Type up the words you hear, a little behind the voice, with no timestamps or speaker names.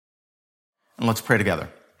and let's pray together.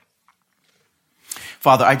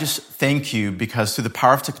 Father, I just thank you because through the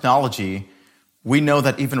power of technology, we know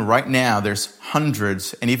that even right now, there's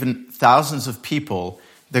hundreds and even thousands of people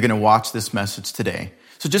that are going to watch this message today.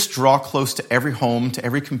 So just draw close to every home, to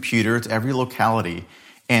every computer, to every locality,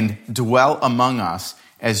 and dwell among us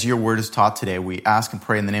as your word is taught today. We ask and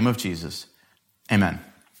pray in the name of Jesus. Amen.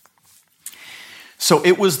 So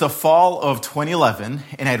it was the fall of 2011,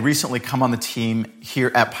 and I had recently come on the team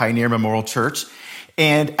here at Pioneer Memorial Church,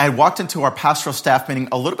 and I walked into our pastoral staff meeting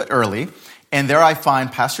a little bit early, and there I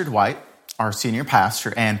find Pastor Dwight, our senior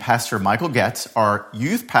pastor, and Pastor Michael Getz, our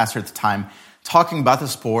youth pastor at the time, talking about the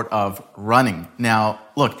sport of running. Now,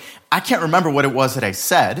 look, I can't remember what it was that I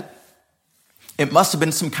said. It must have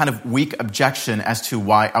been some kind of weak objection as to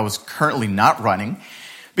why I was currently not running,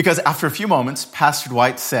 because after a few moments, Pastor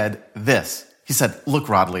Dwight said this. He said, "Look,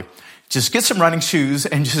 Rodley, just get some running shoes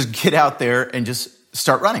and just get out there and just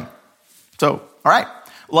start running." So, all right.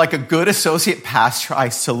 Like a good associate pastor, I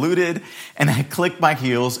saluted and I clicked my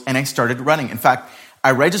heels and I started running. In fact,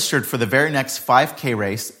 I registered for the very next 5K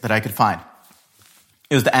race that I could find.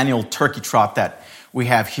 It was the annual turkey trot that we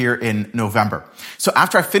have here in November. So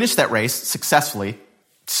after I finished that race successfully,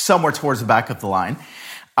 somewhere towards the back of the line,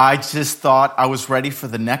 I just thought I was ready for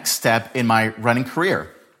the next step in my running career.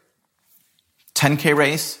 10K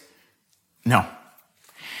race? No.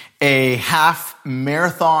 A half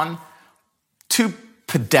marathon? Too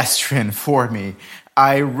pedestrian for me.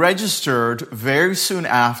 I registered very soon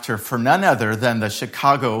after for none other than the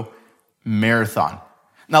Chicago Marathon.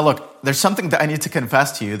 Now look, there's something that I need to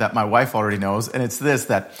confess to you that my wife already knows, and it's this,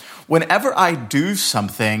 that whenever I do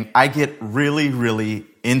something, I get really, really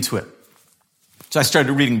into it. So I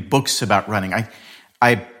started reading books about running.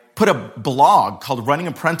 I put a blog called Running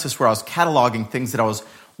Apprentice where I was cataloging things that I was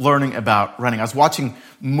learning about running. I was watching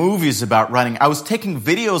movies about running. I was taking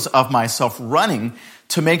videos of myself running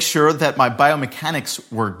to make sure that my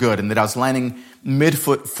biomechanics were good and that I was landing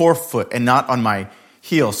midfoot, forefoot, and not on my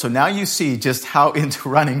heels. So now you see just how into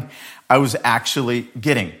running I was actually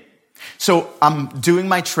getting. So I'm doing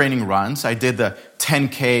my training runs. I did the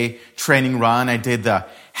 10K training run. I did the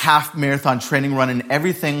half marathon training run, and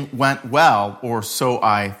everything went well, or so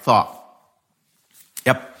I thought.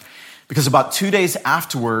 Yep. Because about 2 days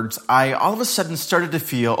afterwards, I all of a sudden started to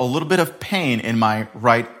feel a little bit of pain in my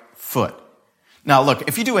right foot. Now, look,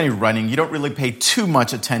 if you do any running, you don't really pay too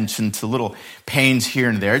much attention to little pains here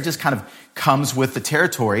and there. It just kind of comes with the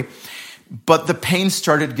territory. But the pain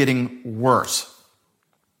started getting worse.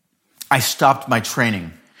 I stopped my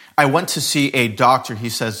training. I went to see a doctor. He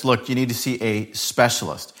says, "Look, you need to see a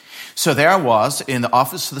specialist." So there I was in the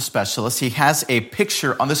office of the specialist. He has a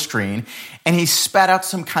picture on the screen, and he spat out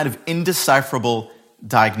some kind of indecipherable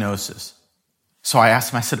diagnosis. So I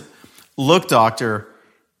asked him, I said, "Look, doctor,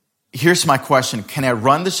 here's my question. Can I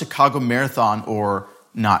run the Chicago Marathon or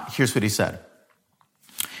not?" Here's what he said.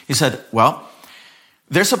 He said, "Well,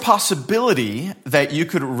 there's a possibility that you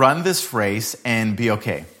could run this race and be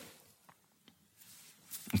okay.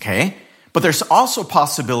 Okay? But there's also a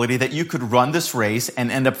possibility that you could run this race and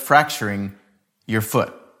end up fracturing your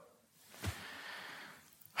foot."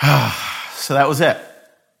 So that was it.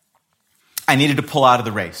 I needed to pull out of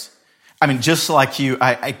the race. I mean, just like you,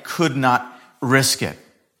 I could not risk it.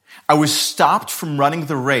 I was stopped from running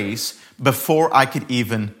the race before I could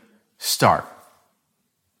even start.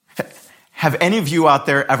 Have any of you out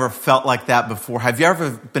there ever felt like that before? Have you ever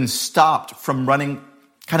been stopped from running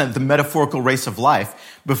kind of the metaphorical race of life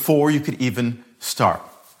before you could even start?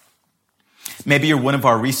 Maybe you're one of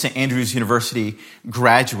our recent Andrews University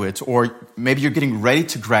graduates, or maybe you're getting ready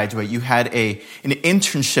to graduate. You had an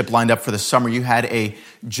internship lined up for the summer. You had a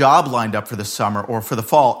job lined up for the summer or for the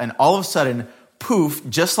fall. And all of a sudden, poof,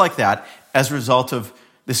 just like that, as a result of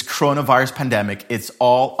this coronavirus pandemic, it's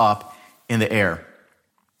all up in the air.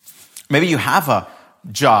 Maybe you have a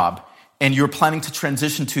job and you're planning to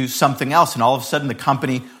transition to something else, and all of a sudden the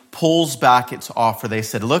company pulls back its offer. They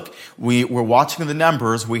said, "Look, we're watching the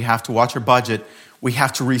numbers. We have to watch our budget. We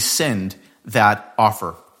have to rescind that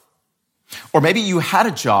offer." Or maybe you had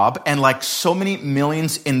a job, and like so many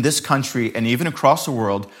millions in this country and even across the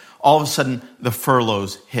world, all of a sudden the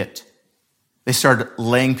furloughs hit. They started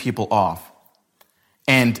laying people off,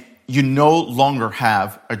 and you no longer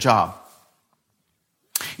have a job.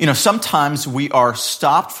 You know, sometimes we are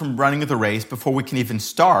stopped from running the race before we can even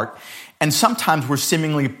start, and sometimes we're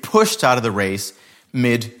seemingly pushed out of the race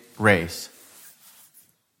mid-race.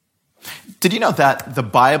 Did you know that the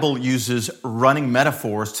Bible uses running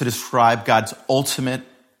metaphors to describe God's ultimate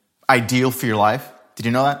ideal for your life? Did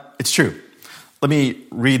you know that? It's true. Let me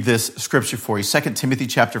read this scripture for you. 2 Timothy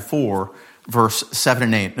chapter 4, verse 7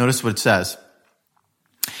 and 8. Notice what it says.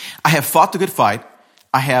 I have fought the good fight.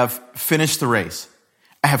 I have finished the race.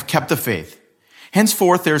 I have kept the faith.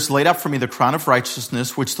 Henceforth, there is laid up for me the crown of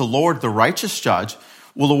righteousness, which the Lord, the righteous judge,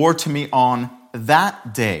 will award to me on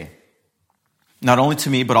that day. Not only to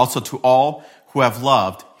me, but also to all who have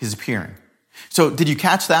loved his appearing. So did you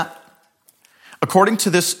catch that? According to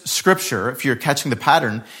this scripture, if you're catching the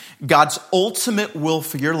pattern, God's ultimate will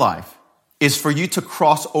for your life is for you to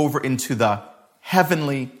cross over into the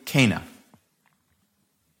heavenly Canaan.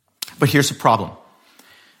 But here's the problem.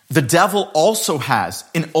 The devil also has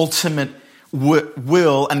an ultimate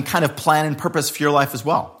will and kind of plan and purpose for your life as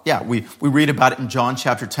well. Yeah, we read about it in John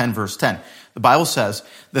chapter 10, verse 10. The Bible says,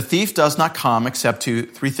 the thief does not come except to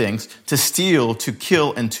three things: to steal, to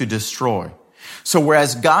kill, and to destroy. So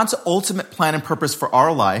whereas God's ultimate plan and purpose for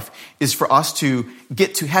our life is for us to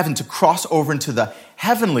get to heaven, to cross over into the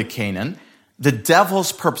heavenly Canaan, the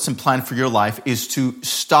devil's purpose and plan for your life is to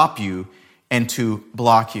stop you and to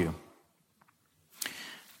block you.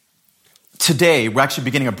 Today, we're actually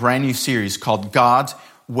beginning a brand new series called God's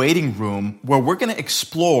Waiting Room, where we're going to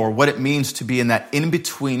explore what it means to be in that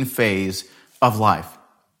in-between phase of life.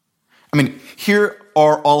 I mean, here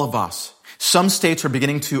are all of us. Some states are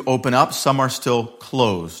beginning to open up, some are still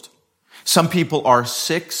closed. Some people are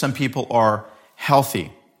sick, some people are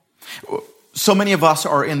healthy. So many of us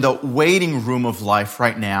are in the waiting room of life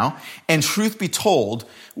right now, and truth be told,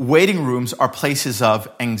 waiting rooms are places of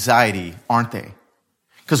anxiety, aren't they?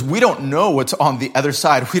 Because we don't know what's on the other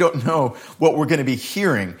side. We don't know what we're going to be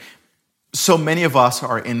hearing. So many of us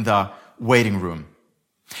are in the waiting room.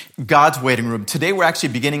 God's waiting room. Today we're actually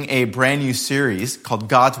beginning a brand new series called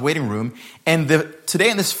God's Waiting Room. And today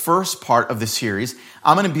in this first part of the series,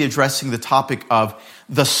 I'm going to be addressing the topic of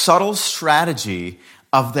the subtle strategy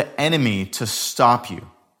of the enemy to stop you.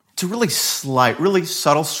 It's a really slight, really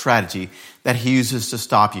subtle strategy that he uses to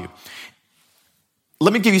stop you.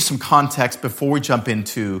 Let me give you some context before we jump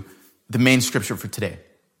into the main scripture for today.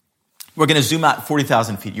 We're going to zoom out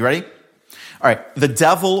 40,000 feet. You ready? All right. The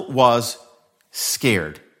devil was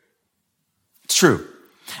scared. It's true.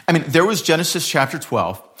 I mean, there was Genesis chapter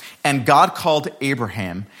 12, and God called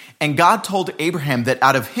Abraham, and God told Abraham that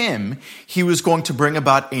out of him, he was going to bring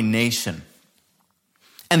about a nation.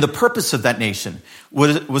 And the purpose of that nation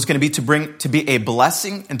was going to be a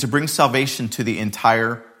blessing and to bring salvation to the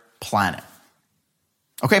entire planet.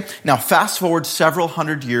 Okay, now fast forward several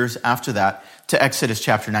hundred years after that to Exodus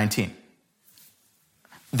chapter 19.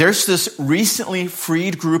 There's this recently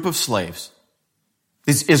freed group of slaves,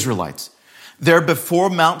 these Israelites. They're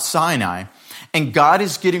before Mount Sinai, and God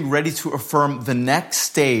is getting ready to affirm the next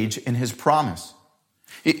stage in his promise.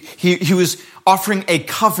 He was offering a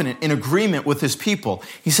covenant in agreement with his people.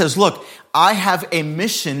 He says, look, I have a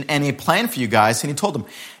mission and a plan for you guys. And he told them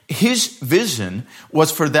his vision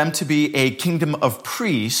was for them to be a kingdom of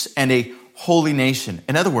priests and a holy nation.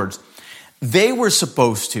 In other words, they were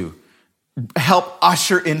supposed to help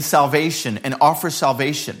usher in salvation and offer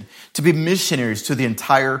salvation, to be missionaries to the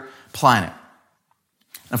entire planet.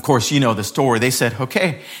 Of course, you know the story. They said,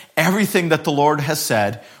 okay, everything that the Lord has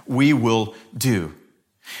said, we will do.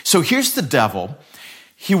 So here's the devil.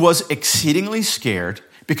 He was exceedingly scared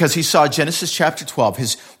because he saw Genesis chapter 12.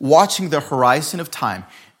 He's watching the horizon of time.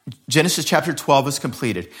 Genesis chapter 12 is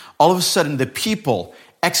completed. All of a sudden, the people,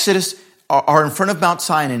 Exodus, are in front of Mount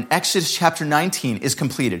Sinai, and Exodus chapter 19 is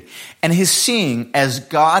completed. And he's seeing as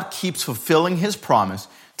God keeps fulfilling his promise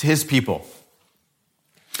to his people.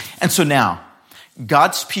 And so now,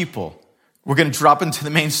 God's people, we're going to drop into the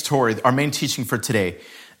main story, our main teaching for today.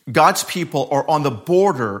 God's people are on the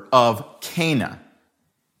border of Canaan,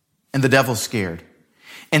 and the devil's scared.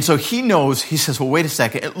 And so he knows, he says, well, wait a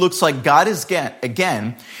second. It looks like God is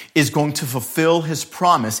going to fulfill his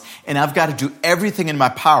promise, and I've got to do everything in my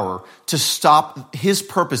power to stop his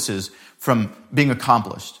purposes from being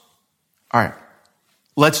accomplished. All right,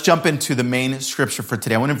 let's jump into the main scripture for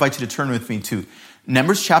today. I want to invite you to turn with me to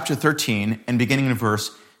Numbers chapter 13 and beginning in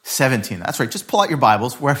verse 17. That's right. Just pull out your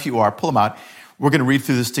Bibles wherever you are. Pull them out. We're going to read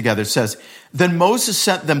through this together. It says, then Moses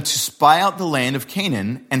sent them to spy out the land of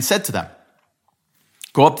Canaan and said to them,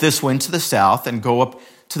 go up this way to the south and go up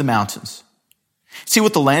to the mountains. See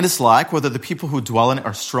what the land is like, whether the people who dwell in it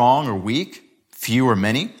are strong or weak, few or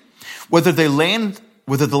many, whether the land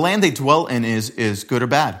they dwell in is good or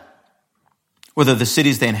bad, whether the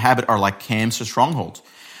cities they inhabit are like camps or strongholds,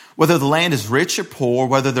 whether the land is rich or poor,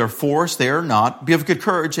 whether there are forests there or not. Be of good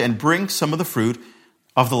courage and bring some of the fruit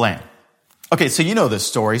of the land. Okay, so you know this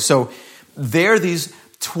story. So there these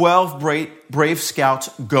 12 brave scouts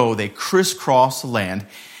go. They crisscross the land.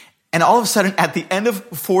 And all of a sudden, at the end of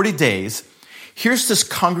 40 days, here's this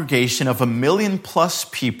congregation of 1 million+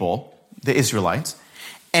 people, the Israelites,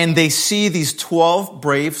 and they see these 12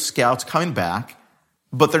 brave scouts coming back,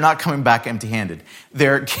 but they're not coming back empty-handed.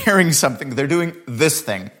 They're carrying something. They're doing this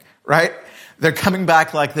thing, right? They're coming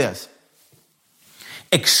back like this.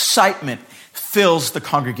 Excitement fills the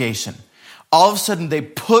congregation. All of a sudden, they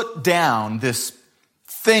put down this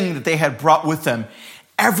thing that they had brought with them.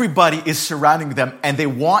 Everybody is surrounding them, and they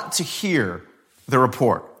want to hear the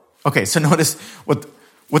report. Okay, so notice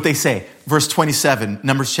what they say. Verse 27,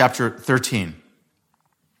 Numbers chapter 13.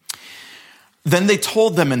 Then they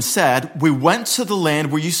told them and said, "We went to the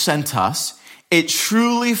land where you sent us. It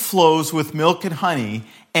truly flows with milk and honey,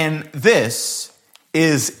 and this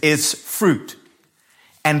is its fruit."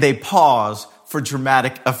 And they pause for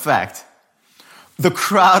dramatic effect. The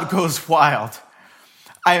crowd goes wild.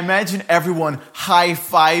 I imagine everyone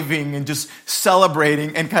high-fiving and just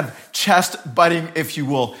celebrating and kind of chest-butting, if you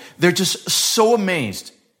will. They're just so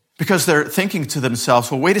amazed because they're thinking to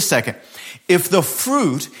themselves, well, wait a second. If the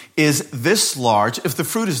fruit is this large, if the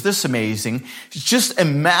fruit is this amazing, just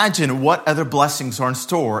imagine what other blessings are in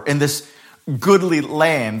store in this goodly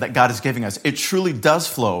land that God is giving us. It truly does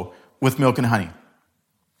flow with milk and honey.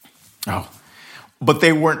 Oh, but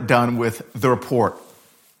they weren't done with the report.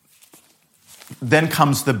 Then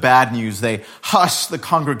comes the bad news. They hush the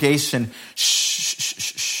congregation. Shh, shh,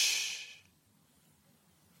 shh, shh.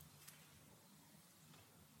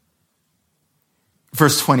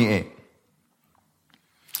 Verse 28.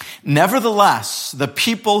 Nevertheless, the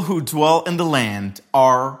people who dwell in the land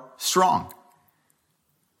are strong.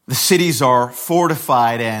 The cities are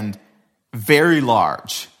fortified and very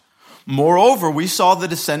large. Moreover, we saw the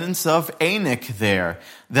descendants of Anak there.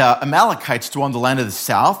 The Amalekites dwell in the land of the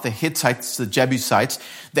south, the Hittites, the Jebusites,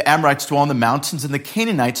 the Amorites dwell in the mountains, and the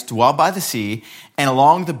Canaanites dwell by the sea and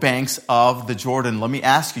along the banks of the Jordan. Let me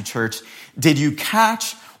ask you, church, did you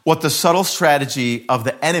catch what the subtle strategy of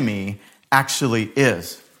the enemy actually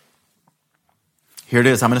is? Here it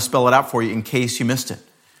is. I'm going to spell it out for you in case you missed it.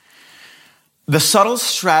 The subtle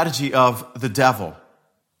strategy of the devil,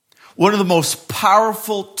 one of the most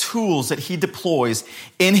powerful tools that he deploys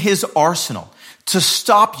in his arsenal to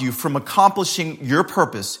stop you from accomplishing your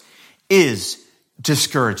purpose, is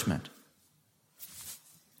discouragement.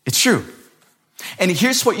 It's true. And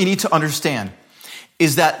here's what you need to understand,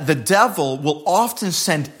 is that the devil will often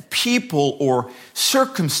send people or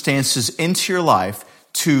circumstances into your life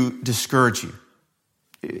to discourage you.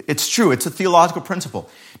 It's true. It's a theological principle.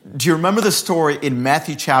 Do you remember the story in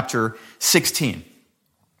Matthew chapter 16?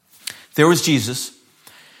 There was Jesus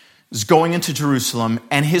is going into Jerusalem,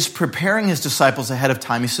 and he's preparing his disciples ahead of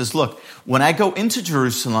time. He says, look, when I go into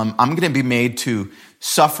Jerusalem, I'm going to be made to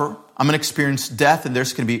suffer. I'm going to experience death, and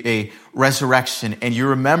there's going to be a resurrection. And you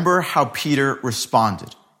remember how Peter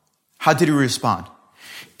responded. How did he respond?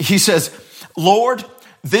 He says, Lord,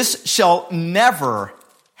 this shall never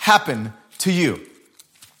happen to you.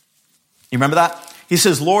 You remember that? He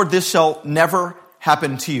says, Lord, this shall never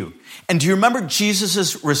happen to you. And do you remember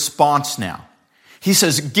Jesus' response now? He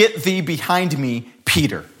says, get thee behind me,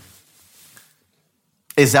 Peter.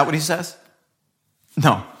 Is that what he says?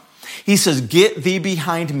 No. He says, get thee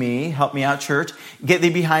behind me. Help me out, church. Get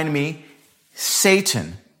thee behind me,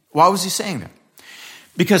 Satan. Why was he saying that?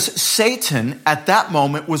 Because Satan at that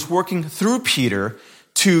moment was working through Peter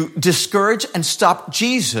to discourage and stop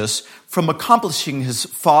Jesus from accomplishing his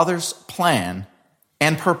Father's plan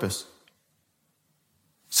and purpose.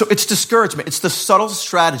 So it's discouragement. It's the subtle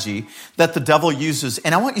strategy that the devil uses.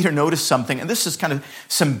 And I want you to notice something, and this is kind of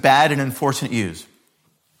some bad and unfortunate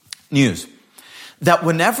news. That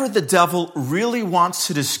whenever the devil really wants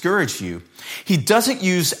to discourage you, he doesn't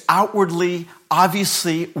use outwardly,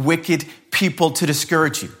 obviously wicked people to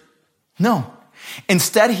discourage you. No.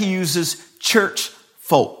 Instead, he uses church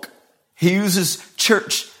folk. He uses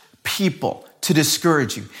church people to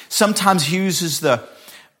discourage you. Sometimes he uses the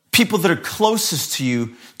people that are closest to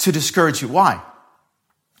you to discourage you. Why?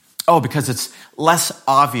 Oh, because it's less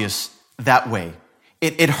obvious that way.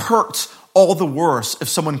 It hurts all the worse if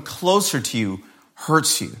someone closer to you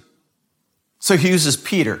hurts you. So he uses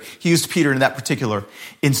Peter. He used Peter in that particular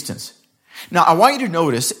instance. Now, I want you to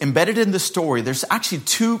notice, embedded in the story, there's actually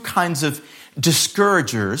two kinds of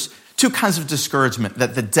discouragers, two kinds of discouragement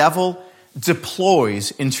that the devil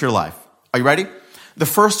deploys into your life. Are you ready? The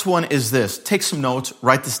first one is this. Take some notes,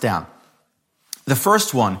 write this down. The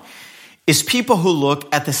first one is people who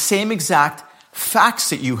look at the same exact facts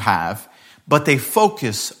that you have, but they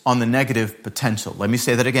focus on the negative potential. Let me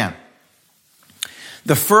say that again.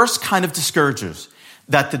 The first kind of discouragers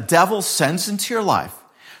that the devil sends into your life,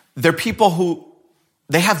 they're people who,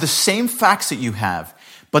 they have the same facts that you have,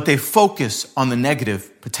 but they focus on the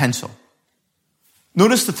negative potential.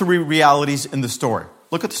 Notice the three realities in the story.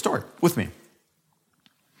 Look at the story with me.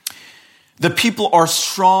 The people are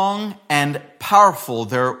strong and powerful.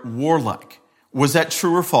 They're warlike. Was that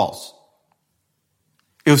true or false?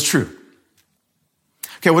 It was true.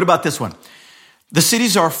 Okay, what about this one? The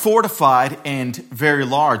cities are fortified and very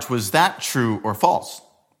large. Was that true or false?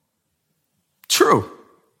 True.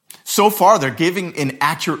 So far, they're giving an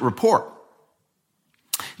accurate report.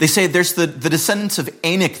 They say there's the descendants of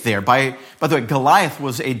Anak there. By the way, Goliath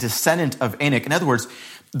was a descendant of Anak. In other words,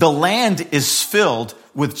 the land is filled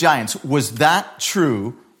with giants. Was that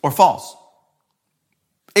true or false?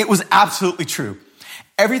 It was absolutely true.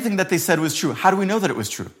 Everything that they said was true. How do we know that it was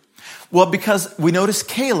true? Well, because we notice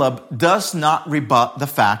Caleb does not rebut the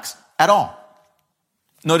facts at all.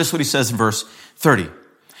 Notice what he says in verse 30.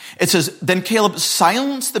 It says, then Caleb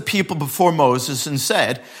silenced the people before Moses and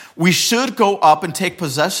said, we should go up and take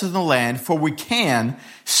possession of the land, for we can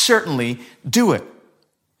certainly do it.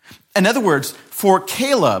 In other words, for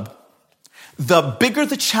Caleb, the bigger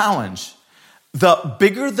the challenge, the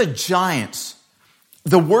bigger the giants,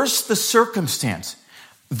 the worse the circumstance,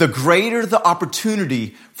 the greater the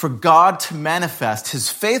opportunity for God to manifest his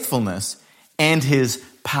faithfulness and his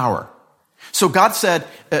power. So Caleb said,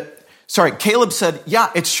 yeah,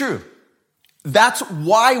 it's true. That's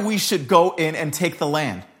why we should go in and take the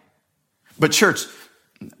land. But church,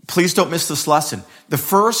 please don't miss this lesson. The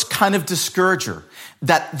first kind of discourager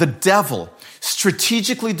that the devil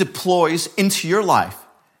strategically deploys into your life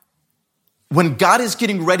when God is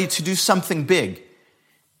getting ready to do something big,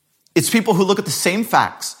 it's people who look at the same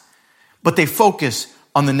facts, but they focus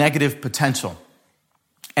on the negative potential.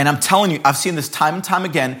 And I'm telling you, I've seen this time and time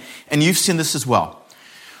again, and you've seen this as well.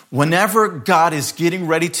 Whenever God is getting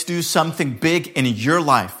ready to do something big in your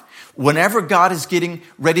life, whenever God is getting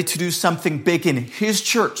ready to do something big in his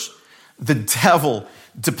church, the devil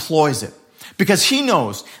deploys it. Because he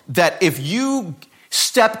knows that if you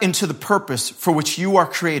step into the purpose for which you are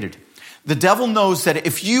created, the devil knows that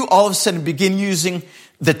if you all of a sudden begin using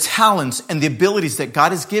the talents and the abilities that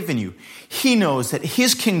God has given you, he knows that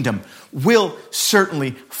his kingdom will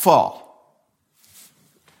certainly fall.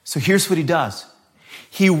 So here's what he does.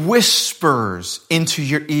 He whispers into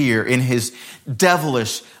your ear in his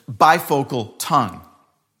devilish bifocal tongue.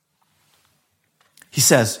 He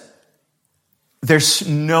says, there's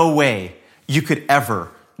no way you could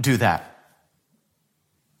ever do that.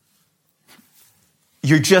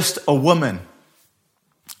 You're just a woman.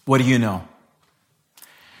 What do you know?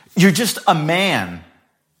 You're just a man.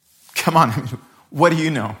 Come on, what do you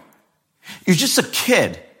know? You're just a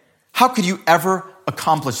kid. How could you ever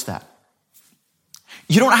accomplish that?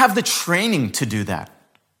 You don't have the training to do that.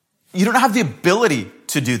 You don't have the ability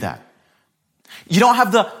to do that. You don't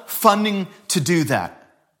have the funding to do that.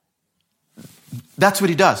 That's what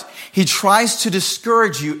he does. He tries to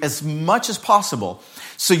discourage you as much as possible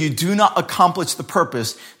so you do not accomplish the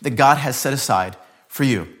purpose that God has set aside for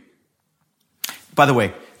you. By the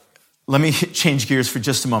way, let me change gears for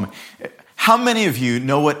just a moment. How many of you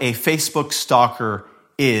know what a Facebook stalker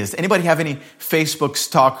is? Anybody have any Facebook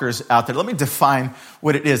stalkers out there? Let me define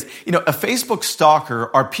what it is. You know, a Facebook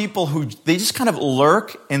stalker are people who, they just kind of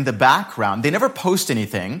lurk in the background. They never post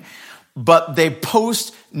anything, but they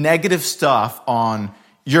post negative stuff on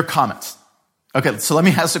your comments. Okay, so let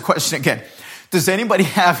me ask the question again. Does anybody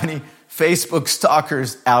have any Facebook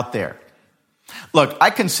stalkers out there? Look, I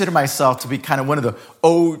consider myself to be kind of one of the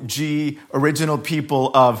OG original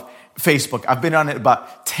people of Facebook. I've been on it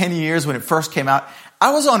about 10 years when it first came out.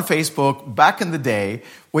 I was on Facebook back in the day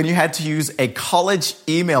when you had to use a college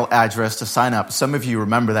email address to sign up. Some of you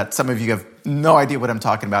remember that. Some of you have no idea what I'm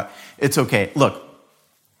talking about. It's okay. Look,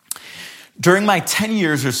 during my 10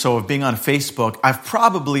 years or so of being on Facebook, I've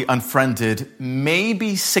probably unfriended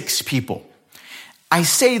maybe 6 people. I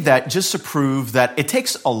say that just to prove that it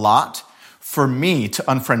takes a lot for me to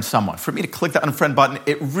unfriend someone. For me to click the unfriend button,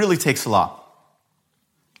 it really takes a lot.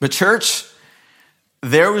 But church,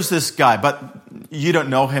 there was this guy, but you don't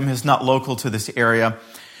know him. He's not local to this area.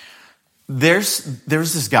 There's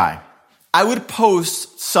this guy. I would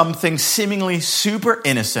post something seemingly super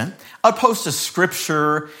innocent. I would post a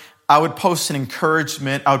scripture. I would post an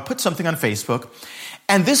encouragement. I would put something on Facebook.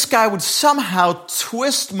 And this guy would somehow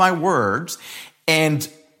twist my words and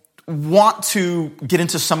want to get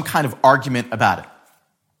into some kind of argument about it.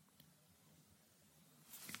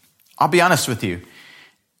 I'll be honest with you.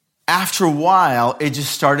 After a while, it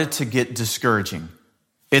just started to get discouraging.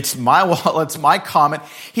 It's my wall, it's my comment.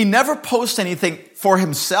 He never posts anything for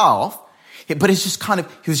himself, but it's just kind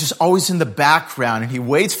of, he was just always in the background and he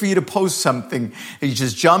waits for you to post something. He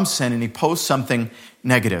just jumps in and he posts something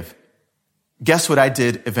negative. Guess what I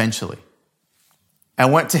did eventually? I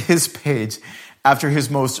went to his page after his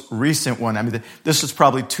most recent one. I mean, this was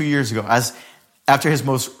probably 2 years ago. After his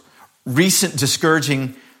most recent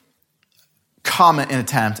discouraging comment and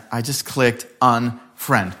attempt, I just clicked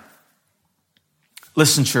unfriend.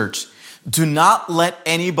 Listen, church, do not let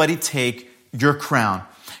anybody take your crown.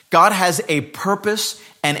 God has a purpose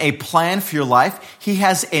and a plan for your life. He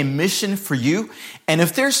has a mission for you. And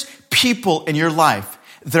if there's people in your life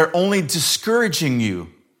that are only discouraging you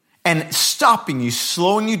and stopping you,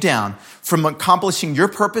 slowing you down from accomplishing your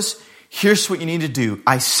purpose, here's what you need to do.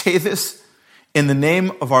 I say this in the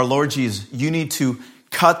name of our Lord Jesus. You need to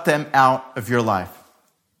cut them out of your life.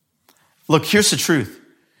 Look, here's the truth.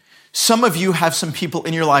 Some of you have some people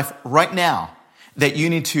in your life right now that you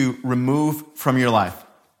need to remove from your life.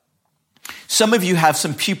 Some of you have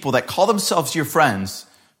some people that call themselves your friends,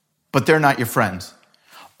 but they're not your friends.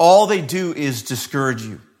 All they do is discourage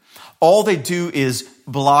you. All they do is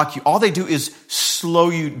block you. All they do is slow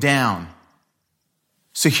you down.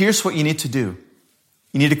 So here's what you need to do.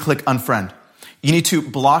 You need to click unfriend. You need to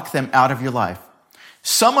block them out of your life.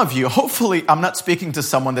 Some of you, hopefully I'm not speaking to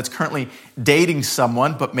someone that's currently dating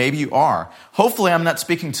someone, but maybe you are. Hopefully I'm not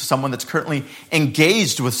speaking to someone that's currently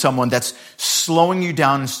engaged with someone that's slowing you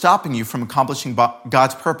down and stopping you from accomplishing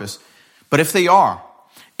God's purpose. But if they are,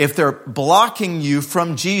 if they're blocking you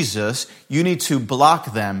from Jesus, you need to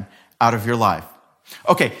block them out of your life.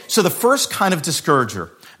 Okay, so the first kind of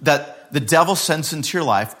discourager that the devil sends into your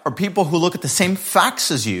life are people who look at the same facts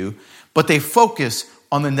as you, but they focus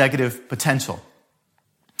on the negative potential.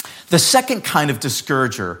 The second kind of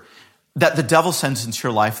discourager that the devil sends into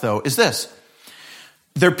your life, though, is this.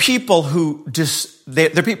 They're people who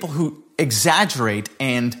exaggerate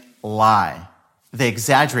and lie. They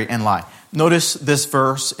exaggerate and lie. Notice this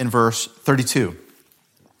verse in verse 32.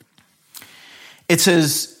 It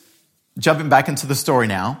says, jumping back into the story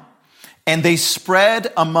now, and they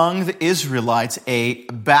spread among the Israelites a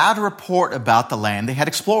bad report about the land they had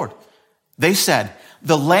explored. They said,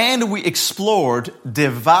 the land we explored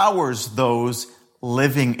devours those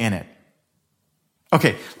living in it.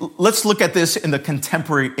 Okay, let's look at this in the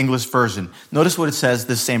contemporary English version. Notice what it says,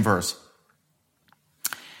 this same verse.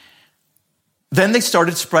 Then they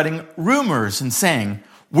started spreading rumors and saying,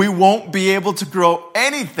 we won't be able to grow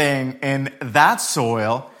anything in that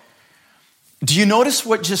soil. Do you notice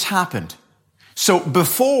what just happened? So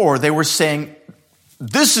before they were saying,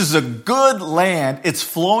 this is a good land. It's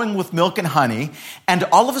flowing with milk and honey. And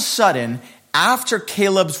all of a sudden, after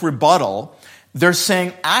Caleb's rebuttal, they're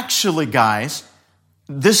saying, actually, guys,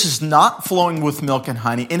 this is not flowing with milk and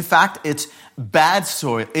honey. In fact, it's bad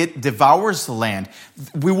soil. It devours the land.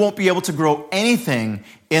 We won't be able to grow anything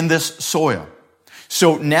in this soil.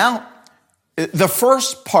 So now, the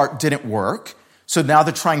first part didn't work. So now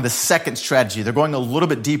they're trying the second strategy. They're going a little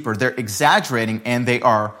bit deeper. They're exaggerating and they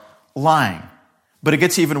are lying. But it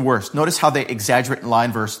gets even worse. Notice how they exaggerate and lie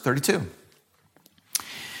in verse 32.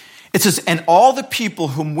 It says, and all the people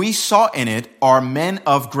whom we saw in it are men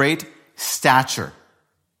of great stature.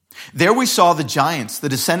 There we saw the giants, the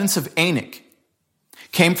descendants of Anak,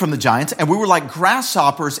 came from the giants, and we were like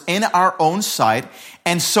grasshoppers in our own sight,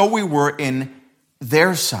 and so we were in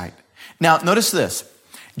their sight. Now, notice this.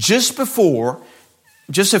 Just a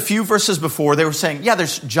few verses before, they were saying, yeah,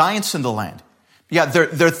 there's giants in the land. Yeah,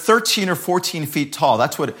 they're 13 or 14 feet tall.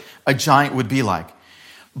 That's what a giant would be like.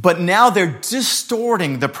 But now they're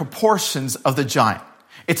distorting the proportions of the giant.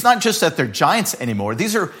 It's not just that they're giants anymore.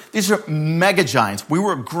 These are mega giants. We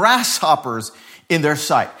were grasshoppers in their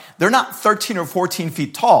sight. They're not 13 or 14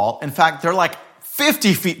 feet tall. In fact, they're like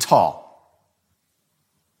 50 feet tall.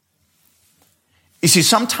 You see,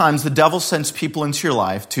 sometimes the devil sends people into your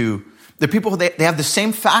life the people, they have the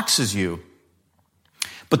same facts as you,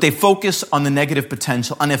 but they focus on the negative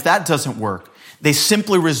potential. And if that doesn't work, they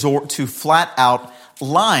simply resort to flat out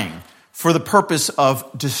lying for the purpose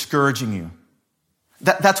of discouraging you.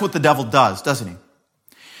 That's what the devil does, doesn't he?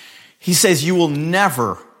 He says you will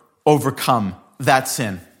never overcome that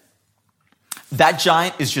sin. That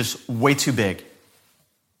giant is just way too big.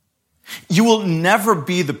 You will never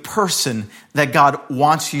be the person that God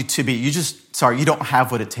wants you to be. You don't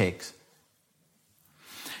have what it takes.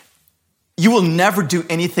 You will never do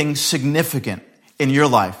anything significant in your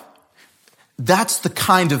life. That's the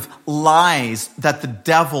kind of lies that the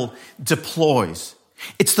devil deploys.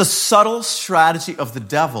 It's the subtle strategy of the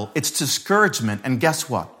devil. It's discouragement. And guess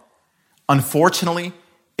what? Unfortunately,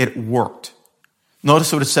 it worked.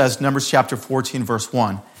 Notice what it says, Numbers chapter 14, verse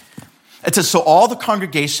 1. It says, so all the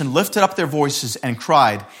congregation lifted up their voices and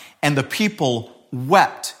cried, and the people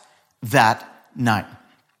wept that night.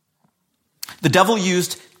 The devil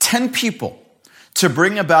used 10 people to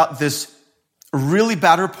bring about this really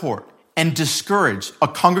bad report and discourage a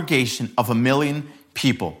congregation of 1 million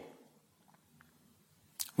people.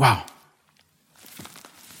 Wow.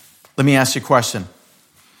 Let me ask you a question.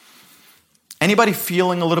 Anybody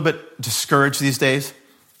feeling a little bit discouraged these days?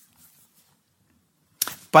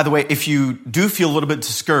 By the way, if you do feel a little bit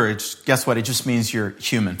discouraged, guess what? It just means you're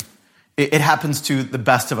human. It happens to the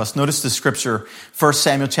best of us. Notice the scripture, 1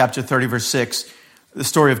 Samuel chapter 30, verse 6, the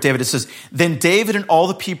story of David. It says, "Then David and all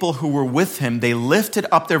the people who were with him, they lifted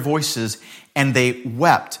up their voices and they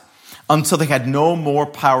wept until they had no more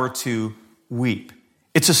power to weep."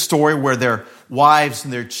 It's a story where their wives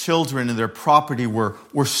and their children and their property were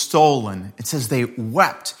stolen. It says they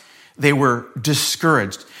wept. They were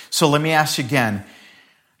discouraged. So let me ask you again,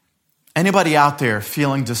 anybody out there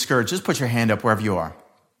feeling discouraged, just put your hand up wherever you are.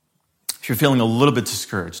 If you're feeling a little bit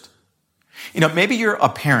discouraged. Maybe you're a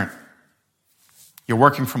parent. You're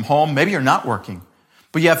working from home. Maybe you're not working.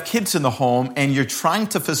 But you have kids in the home and you're trying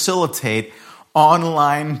to facilitate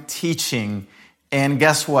online teaching. And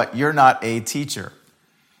guess what? You're not a teacher.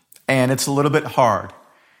 And it's a little bit hard.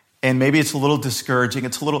 And maybe it's a little discouraging.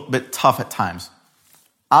 It's a little bit tough at times.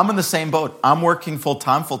 I'm in the same boat. I'm working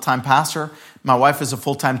full-time pastor. My wife is a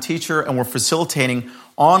full-time teacher, and we're facilitating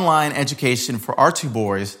online education for our two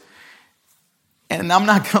boys. And I'm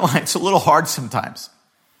not going to lie, it's a little hard sometimes.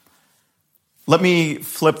 Let me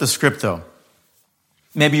flip the script, though.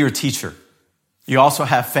 Maybe you're a teacher. You also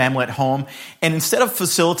have family at home. And instead of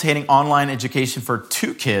facilitating online education for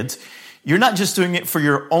 2 kids, you're not just doing it for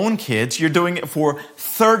your own kids, you're doing it for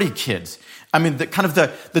 30 kids. I mean,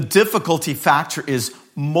 the difficulty factor is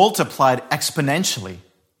multiplied exponentially.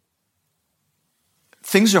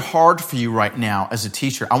 Things are hard for you right now as a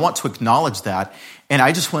teacher. I want to acknowledge that. And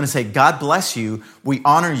I just want to say, God bless you, we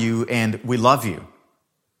honor you, and we love you.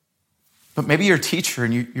 But maybe you're a teacher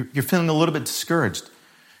and you're feeling a little bit discouraged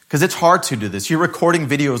because it's hard to do this. You're recording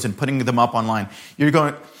videos and putting them up online.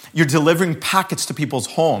 You're delivering packets to people's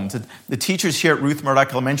homes. The teachers here at Ruth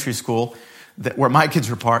Murdoch Elementary School, where my kids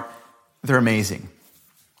were part, they're amazing.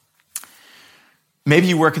 Maybe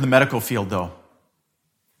you work in the medical field, though.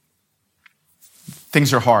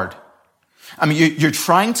 Things are hard. I mean, you're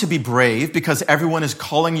trying to be brave because everyone is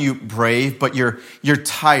calling you brave, but you're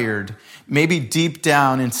tired. Maybe deep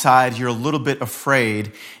down inside, you're a little bit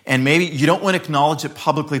afraid, and maybe you don't want to acknowledge it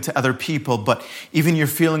publicly to other people, but even you're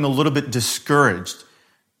feeling a little bit discouraged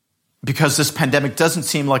because this pandemic doesn't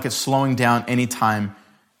seem like it's slowing down anytime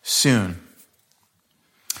soon.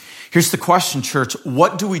 Here's the question, church.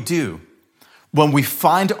 What do we do when we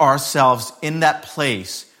find ourselves in that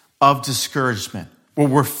place of discouragement, where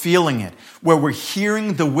we're feeling it, where we're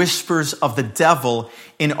hearing the whispers of the devil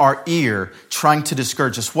in our ear trying to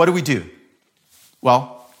discourage us? What do?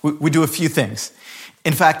 Well, we do a few things.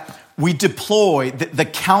 In fact, we deploy the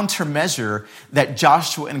countermeasure that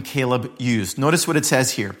Joshua and Caleb used. Notice what it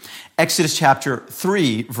says here. Exodus chapter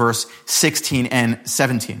 3, verse 16 and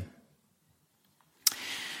 17.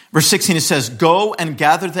 Verse 16, it says, "Go and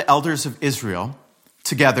gather the elders of Israel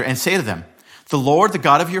together and say to them, 'The Lord, the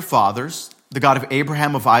God of your fathers, the God of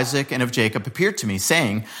Abraham, of Isaac, and of Jacob, appeared to me,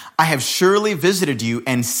 saying, I have surely visited you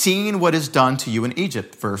and seen what is done to you in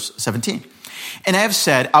Egypt.'" Verse 17. "And I have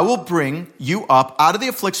said, I will bring you up out of the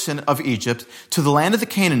affliction of Egypt to the land of the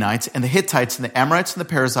Canaanites and the Hittites and the Amorites and the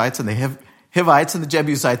Perizzites and the Hivites and the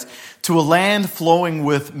Jebusites, to a land flowing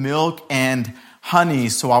with milk and honey."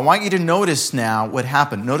 So I want you to notice now what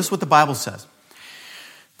happened. Notice what the Bible says.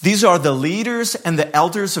 These are the leaders and the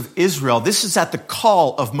elders of Israel. This is at the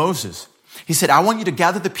call of Moses. He said, I want you to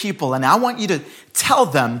gather the people and I want you to tell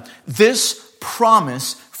them this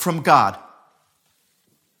promise from God.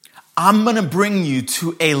 I'm going to bring you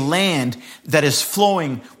to a land that is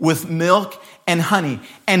flowing with milk and honey.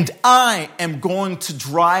 And I am going to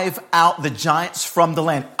drive out the giants from the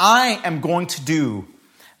land. I am going to do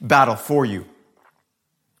battle for you.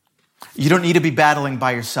 You don't need to be battling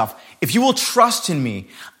by yourself. If you will trust in me,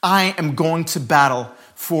 I am going to battle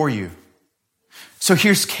for you. So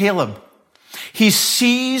here's Caleb. He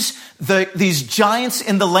sees these giants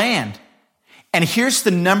in the land. And here's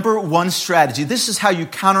the number one strategy. This is how you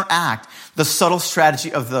counteract the subtle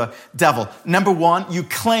strategy of the devil. Number one, you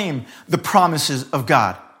claim the promises of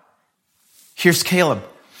God. Here's Caleb.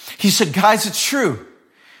 He said, guys, it's true.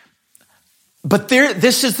 But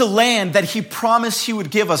this is the land that he promised he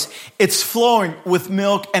would give us. It's flowing with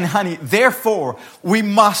milk and honey. Therefore, we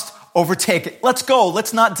must overtake it. Let's go.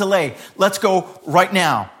 Let's not delay. Let's go right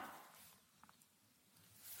now.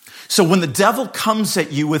 So when the devil comes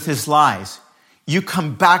at you with his lies, you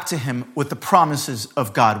come back to him with the promises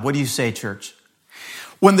of God. What do you say, church?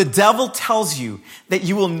 When the devil tells you that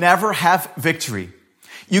you will never have victory,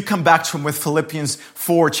 You come back to him with Philippians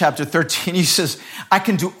 4, chapter 13. He says, I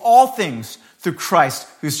can do all things through Christ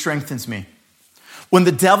who strengthens me. When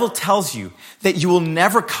the devil tells you that you will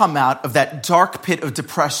never come out of that dark pit of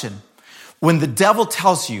depression, when the devil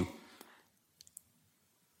tells you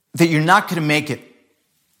that you're not going to make it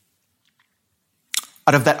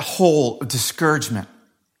out of that hole of discouragement,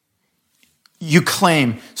 you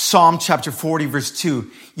claim Psalm chapter 40, verse 2.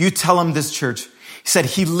 You tell him this, church. He said,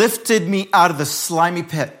 he lifted me out of the slimy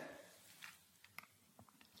pit,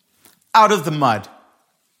 out of the mud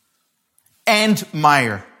and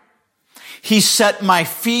mire. He set my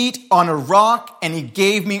feet on a rock and he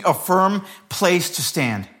gave me a firm place to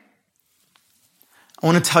stand. I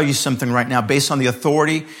want to tell you something right now based on the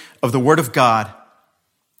authority of the Word of God,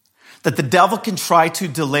 that the devil can try to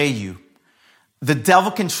delay you. The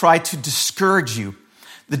devil can try to discourage you.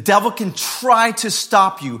 The devil can try to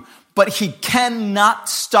stop you, but he cannot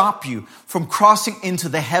stop you from crossing into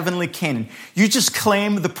the heavenly Canaan. You just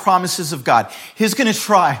claim the promises of God. He's going to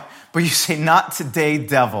try, but you say, not today,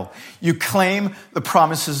 devil. You claim the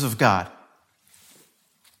promises of God.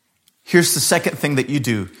 Here's the second thing that you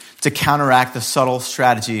do to counteract the subtle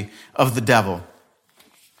strategy of the devil.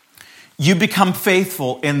 You become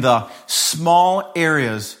faithful in the small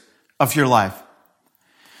areas of your life.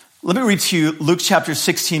 Let me read to you Luke chapter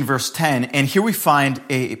 16, verse 10. And here we find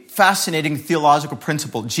a fascinating theological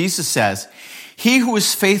principle. Jesus says, he who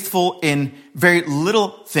is faithful in very little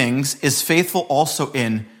things is faithful also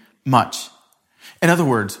in much. In other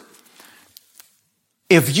words,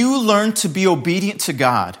 if you learn to be obedient to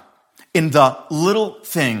God in the little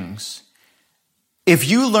things, if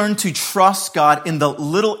you learn to trust God in the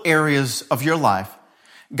little areas of your life,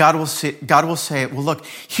 God will say, well, look,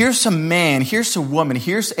 here's a man, here's a woman,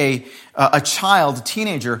 here's a child, a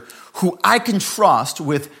teenager who I can trust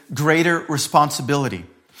with greater responsibility.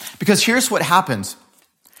 Because here's what happens.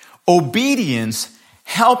 Obedience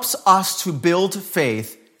helps us to build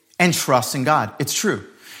faith and trust in God. It's true.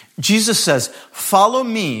 Jesus says, follow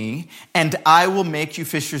me and I will make you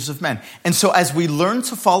fishers of men. And so as we learn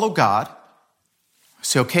to follow God,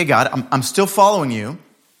 say, okay, God, I'm still following you.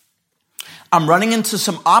 I'm running into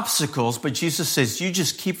some obstacles, but Jesus says, you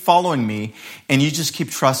just keep following me and you just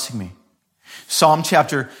keep trusting me. Psalm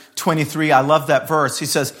chapter 23, I love that verse. He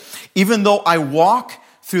says, even though I walk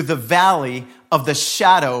through the valley of the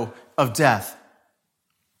shadow of death.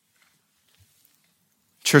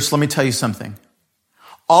 Church, let me tell you something.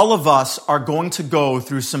 All of us are going to go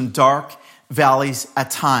through some dark valleys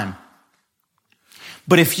at times.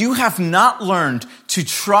 But if you have not learned to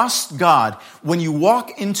trust God, when you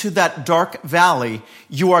walk into that dark valley,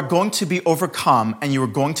 you are going to be overcome and you are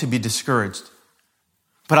going to be discouraged.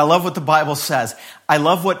 But I love what the Bible says. I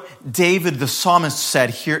love what David the psalmist said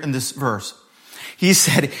here in this verse. He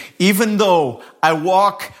said, even though I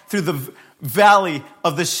walk through the valley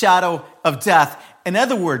of the shadow of death. In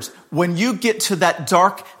other words, when you get to that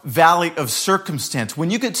dark valley of circumstance, when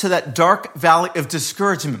you get to that dark valley of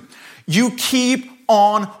discouragement, you keep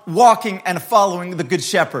on walking and following the Good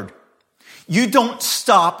Shepherd. You don't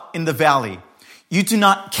stop in the valley. You do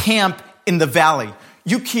not camp in the valley.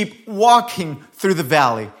 You keep walking through the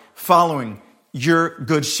valley, following your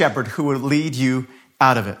Good Shepherd who will lead you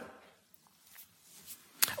out of it.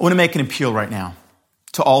 I want to make an appeal right now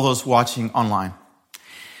to all those watching online.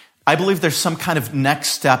 I believe there's some kind of next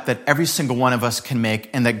step that every single one of us can make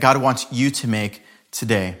and that God wants you to make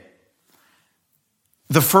today.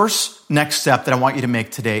 The first next step that I want you to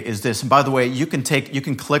make today is this. And by the way, you can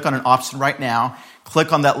click on an option right now,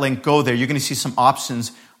 click on that link, go there. You're going to see some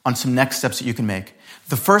options on some next steps that you can make.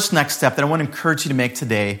 The first next step that I want to encourage you to make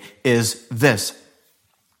today is this.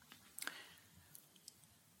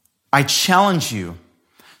 I challenge you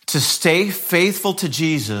to stay faithful to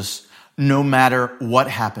Jesus no matter what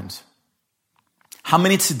happens. How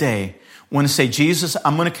many today want to say, Jesus,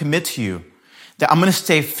 I'm going to commit to you that I'm going to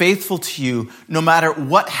stay faithful to you no matter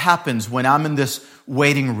what happens when I'm in this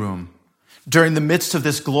waiting room during the midst of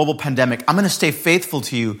this global pandemic. I'm going to stay faithful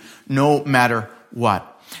to you no matter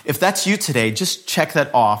what. If that's you today, just check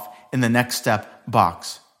that off in the next step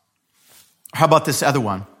box. How about this other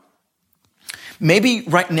one? Maybe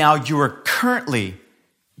right now you are currently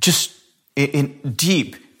just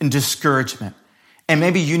deep in discouragement, and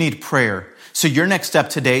maybe you need prayer. So your next step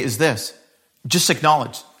today is this. Just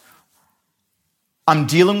acknowledge, I'm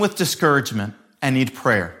dealing with discouragement and need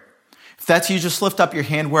prayer. If that's you, just lift up your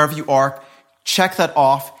hand wherever you are. Check that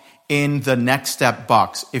off in the next step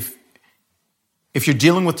box. If you're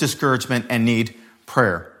dealing with discouragement and need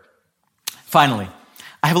prayer. Finally,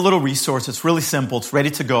 I have a little resource. It's really simple. It's ready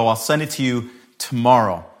to go. I'll send it to you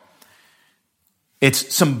tomorrow.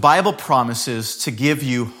 It's some Bible promises to give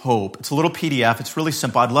you hope. It's a little PDF. It's really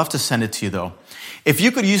simple. I'd love to send it to you, though. If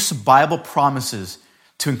you could use some Bible promises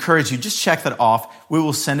to encourage you, just check that off. We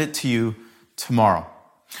will send it to you tomorrow.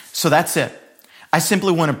 So that's it. I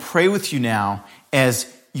simply want to pray with you now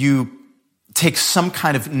as you take some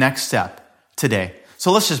kind of next step today.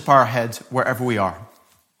 So let's just bow our heads wherever we are.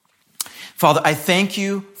 Father, I thank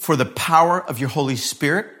you for the power of your Holy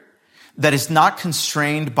Spirit that is not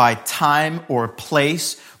constrained by time or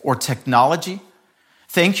place or technology.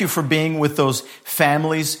 Thank you for being with those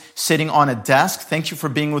families sitting on a desk. Thank you for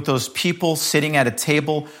being with those people sitting at a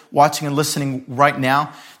table, watching and listening right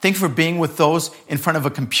now. Thank you for being with those in front of a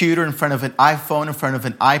computer, in front of an iPhone, in front of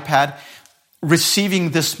an iPad, receiving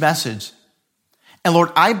this message. And Lord,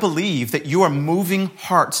 I believe that you are moving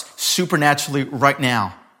hearts supernaturally right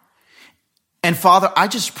now. And Father, I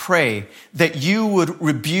just pray that you would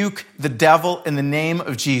rebuke the devil in the name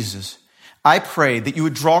of Jesus. I pray that you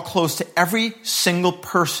would draw close to every single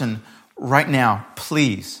person right now,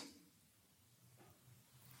 please.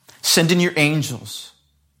 Send in your angels.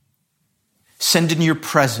 Send in your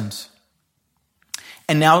presence.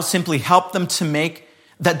 And now simply help them to make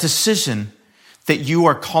that decision that you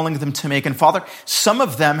are calling them to make. And Father, some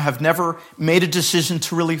of them have never made a decision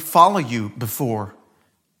to really follow you before.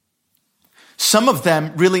 Some of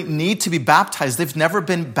them really need to be baptized. They've never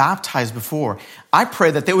been baptized before. I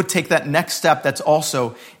pray that they would take that next step that's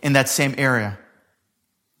also in that same area.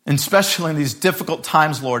 And especially in these difficult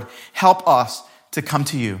times, Lord, help us to come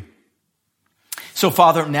to you. So,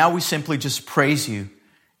 Father, now we simply just praise you.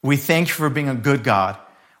 We thank you for being a good God.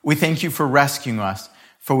 We thank you for rescuing us.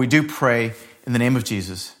 For we do pray in the name of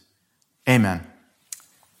Jesus. Amen.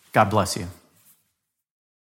 God bless you.